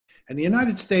And the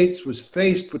United States was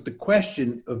faced with the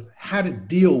question of how to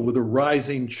deal with a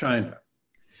rising China.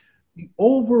 The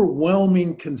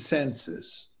overwhelming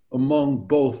consensus among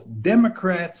both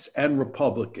Democrats and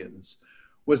Republicans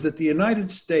was that the United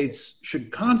States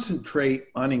should concentrate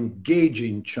on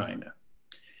engaging China.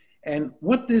 And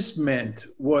what this meant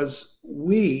was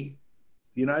we,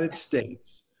 the United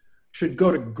States, should go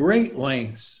to great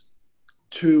lengths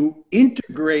to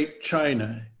integrate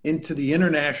China into the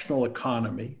international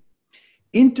economy,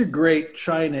 integrate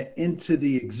China into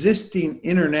the existing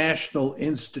international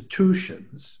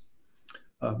institutions,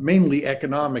 mainly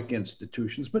economic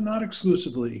institutions, but not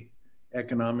exclusively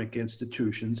economic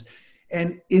institutions.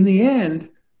 And in the end,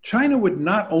 China would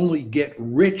not only get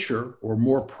richer or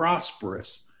more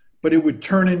prosperous, but it would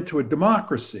turn into a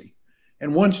democracy.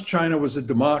 And once China was a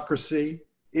democracy,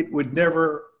 it would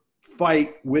never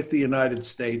fight with the United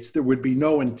States. There would be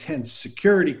no intense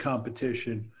security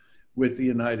competition with the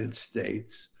United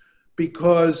States,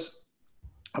 because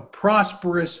a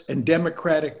prosperous and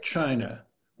democratic China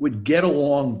would get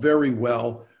along very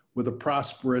well with a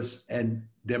prosperous and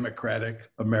democratic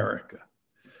America.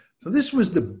 So this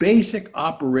was the basic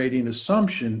operating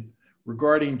assumption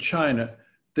regarding China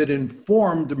that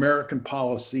informed American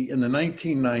policy in the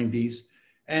 1990s,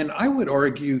 and I would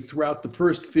argue throughout the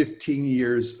first 15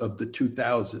 years of the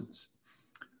 2000s.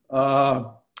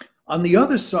 On the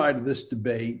other side of this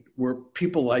debate were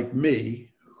people like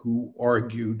me who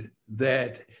argued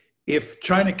that if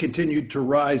China continued to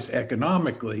rise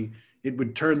economically, it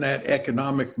would turn that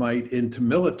economic might into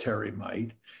military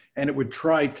might, and it would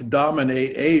try to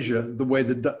dominate Asia the way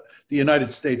the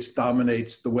United States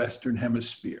dominates the Western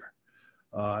Hemisphere,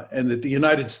 and that the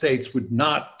United States would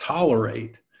not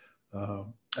tolerate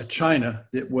a China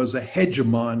that was a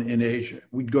hegemon in Asia.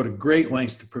 We'd go to great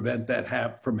lengths to prevent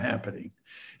that from happening.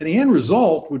 And the end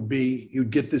result would be you'd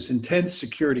get this intense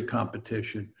security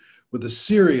competition with a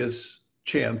serious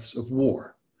chance of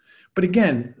war. But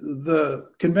again,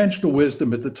 the conventional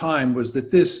wisdom at the time was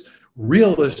that this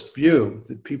realist view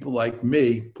that people like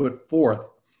me put forth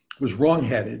was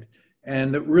wrongheaded,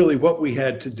 and that really what we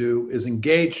had to do is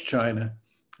engage China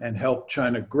and help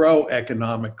China grow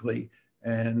economically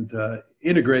and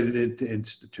integrate it into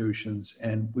institutions,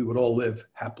 and we would all live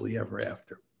happily ever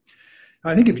after.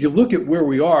 I think if you look at where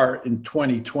we are in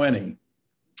 2020,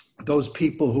 those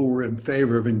people who were in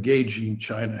favor of engaging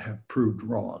China have proved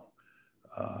wrong.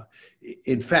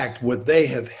 In fact, what they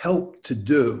have helped to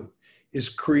do is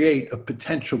create a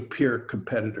potential peer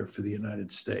competitor for the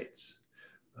United States.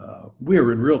 We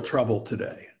are in real trouble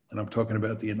today, and I'm talking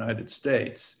about the United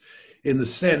States, in the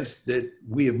sense that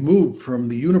we have moved from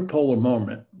the unipolar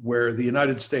moment, where the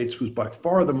United States was by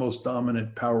far the most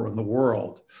dominant power in the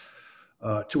world,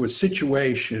 to a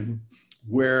situation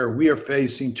where we are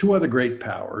facing two other great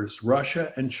powers,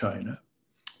 Russia and China.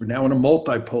 We're now in a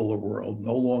multipolar world,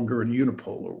 no longer in a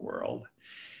unipolar world.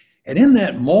 And in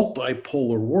that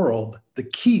multipolar world, the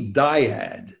key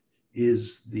dyad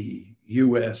is the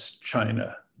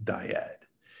US-China dyad.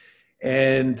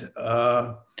 And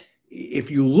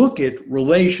if you look at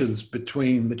relations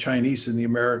between the Chinese and the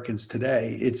Americans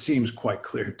today, it seems quite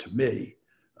clear to me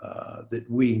that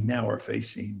we now are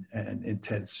facing an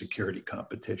intense security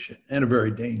competition, and a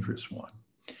very dangerous one.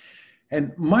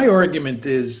 And my argument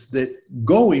is that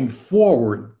going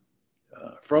forward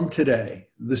from today,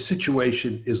 the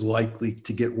situation is likely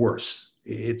to get worse.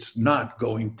 It's not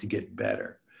going to get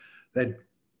better. That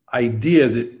idea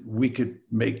that we could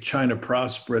make China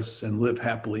prosperous and live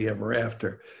happily ever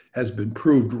after has been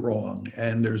proved wrong.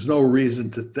 And there's no reason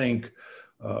to think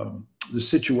the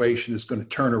situation is going to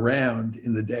turn around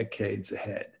in the decades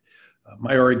ahead.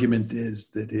 My argument is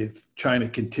that if China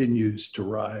continues to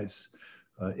rise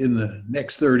in the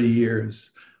next 30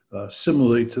 years,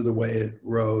 similarly to the way it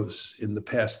rose in the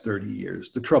past 30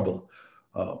 years, the trouble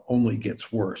only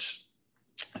gets worse.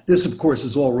 This, of course,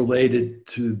 is all related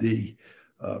to the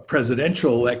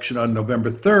presidential election on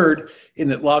November 3rd, in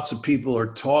that lots of people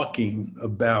are talking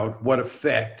about what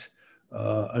effect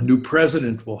a new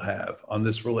president will have on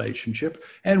this relationship,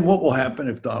 and what will happen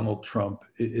if Donald Trump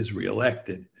is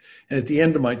reelected. And at the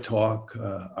end of my talk,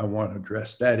 I want to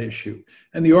address that issue.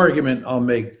 And the argument I'll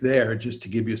make there, just to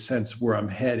give you a sense of where I'm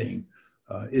heading,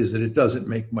 is that it doesn't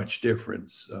make much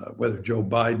difference whether Joe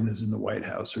Biden is in the White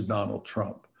House or Donald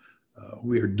Trump.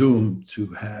 We are doomed to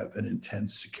have an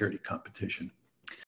intense security competition.